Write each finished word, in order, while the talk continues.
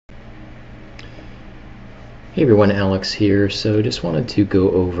Hey everyone, Alex here. So just wanted to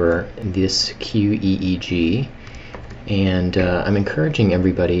go over this QEEG, and I'm encouraging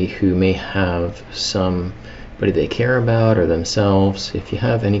everybody who may have somebody they care about or themselves, if you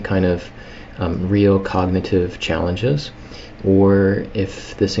have any kind of real cognitive challenges, or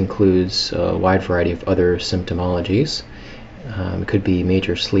if this includes a wide variety of other symptomologies, it could be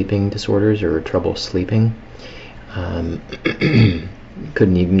major sleeping disorders or trouble sleeping.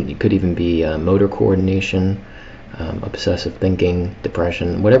 It could even be motor coordination, obsessive thinking,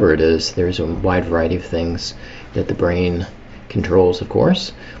 depression, whatever it is. There's a wide variety of things that the brain controls, of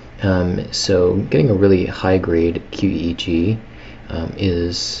course. So getting a really high-grade QEEG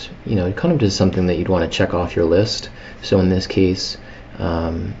is, kind of just something that you'd want to check off your list. So in this case,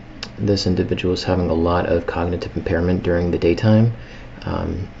 this individual is having a lot of cognitive impairment during the daytime.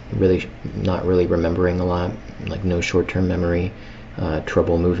 Really not really remembering a lot, like no short-term memory,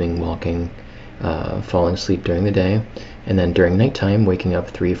 trouble moving, walking, falling asleep during the day, and then during nighttime waking up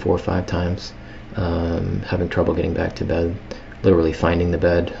 3, 4, 5 times, having trouble getting back to bed, literally finding the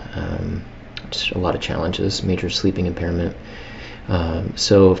bed, just a lot of challenges, major sleeping impairment.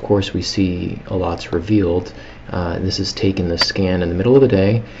 So of course we see a lot's revealed. This is taken the scan in the middle of the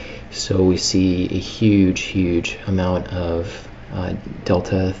day, so we see a huge amount of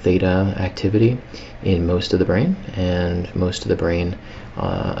delta theta activity in most of the brain, and most of the brain,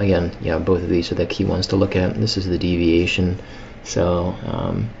 again, both of these are the key ones to look at. This is the deviation, so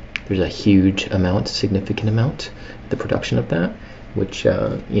there's a huge amount, significant amount, the production of that, which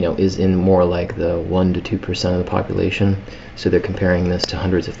is in more like the 1 to 2% of the population. So they're comparing this to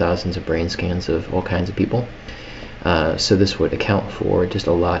hundreds of thousands of brain scans of all kinds of people. So this would account for just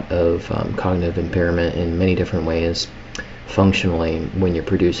a lot of cognitive impairment in many different ways, functionally, when you're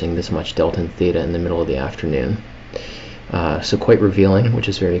producing this much delta and theta in the middle of the afternoon. So quite revealing, which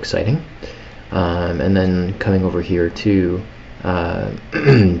is very exciting. And then coming over here to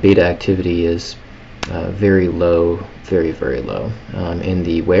beta activity is very low, very low in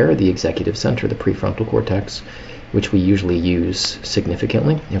the the executive center, the prefrontal cortex, which we usually use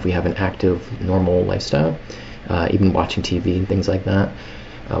significantly if we have an active, normal lifestyle, even watching TV and things like that.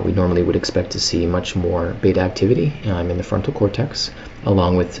 We normally would expect to see much more beta activity in the frontal cortex,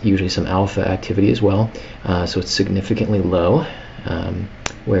 along with usually some alpha activity as well. So it's significantly low,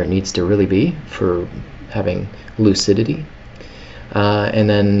 where it needs to really be for having lucidity. And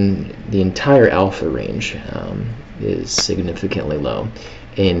then the entire alpha range is significantly low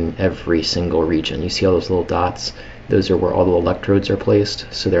in every single region. You see all those little dots? Those are where all the electrodes are placed.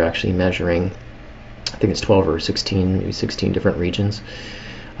 So they're actually measuring, I think it's 12 or 16, maybe 16 different regions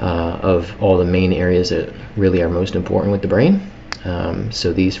of all the main areas that really are most important with the brain.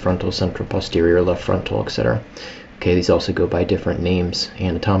 So these frontal, central, posterior, left frontal, etc. Okay, these also go by different names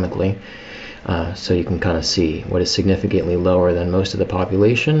anatomically. So you can kind of see what is significantly lower than most of the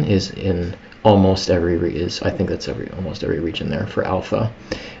population is in almost every almost every region there for alpha.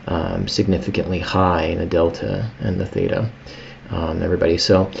 Significantly high in the delta and the theta, everybody.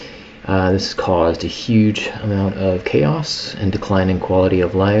 So this has caused a huge amount of chaos and decline in quality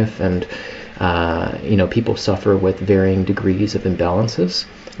of life, and people suffer with varying degrees of imbalances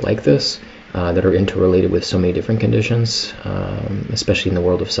like this that are interrelated with so many different conditions, especially in the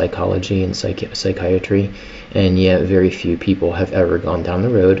world of psychology and psychiatry, and yet very few people have ever gone down the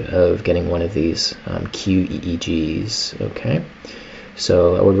road of getting one of these QEEGs. Okay,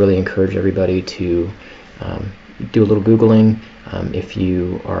 so I would really encourage everybody to do a little Googling. If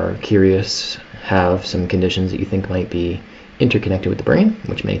you are curious, have some conditions that you think might be interconnected with the brain,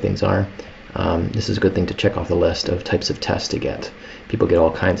 which many things are, this is a good thing to check off the list of types of tests to get. People get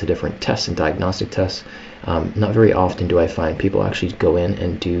all kinds of different tests and diagnostic tests. Not very often do I find people actually go in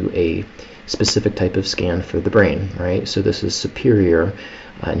and do a specific type of scan for the brain, right? So this is superior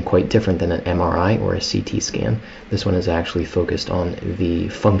and quite different than an MRI or a CT scan. This one is actually focused on the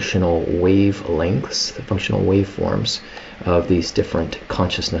functional wavelengths, the functional waveforms of these different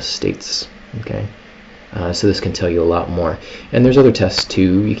consciousness states. Okay, so this can tell you a lot more. And there's other tests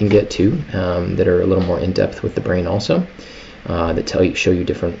too you can get too that are a little more in depth with the brain also, that show you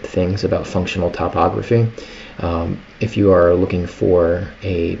different things about functional topography. If you are looking for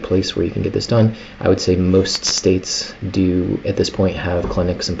a place where you can get this done, I would say most states do at this point have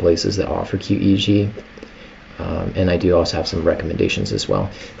clinics and places that offer QEEG. And I do also have some recommendations as well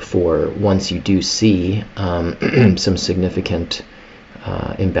for once you do see some significant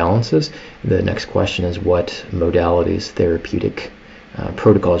imbalances. The next question is what modalities, therapeutic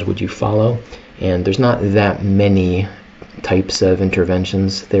protocols would you follow? And there's not that many types of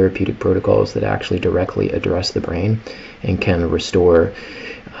interventions, therapeutic protocols that actually directly address the brain and can restore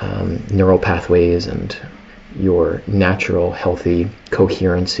neural pathways and your natural, healthy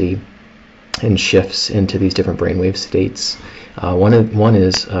coherency and shifts into these different brainwave states. One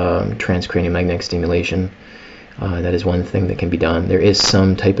is transcranial magnetic stimulation. That is one thing that can be done. There is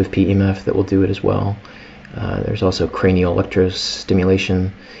some type of PEMF that will do it as well. There's also cranial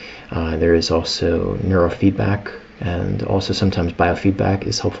electrostimulation. There is also neurofeedback, and also sometimes biofeedback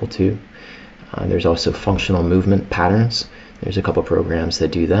is helpful too. There's also functional movement patterns. There's a couple programs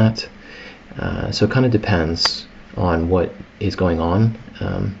that do that. So it kind of depends on what is going on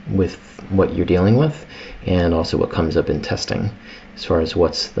with what you're dealing with, and also what comes up in testing as far as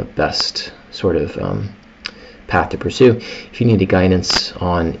what's the best sort of path to pursue. If you need guidance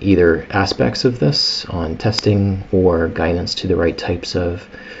on either aspects of this, on testing or guidance to the right types of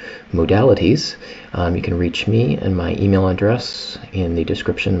modalities, you can reach me and my email address in the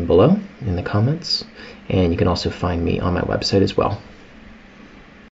description below in the comments, and you can also find me on my website as well.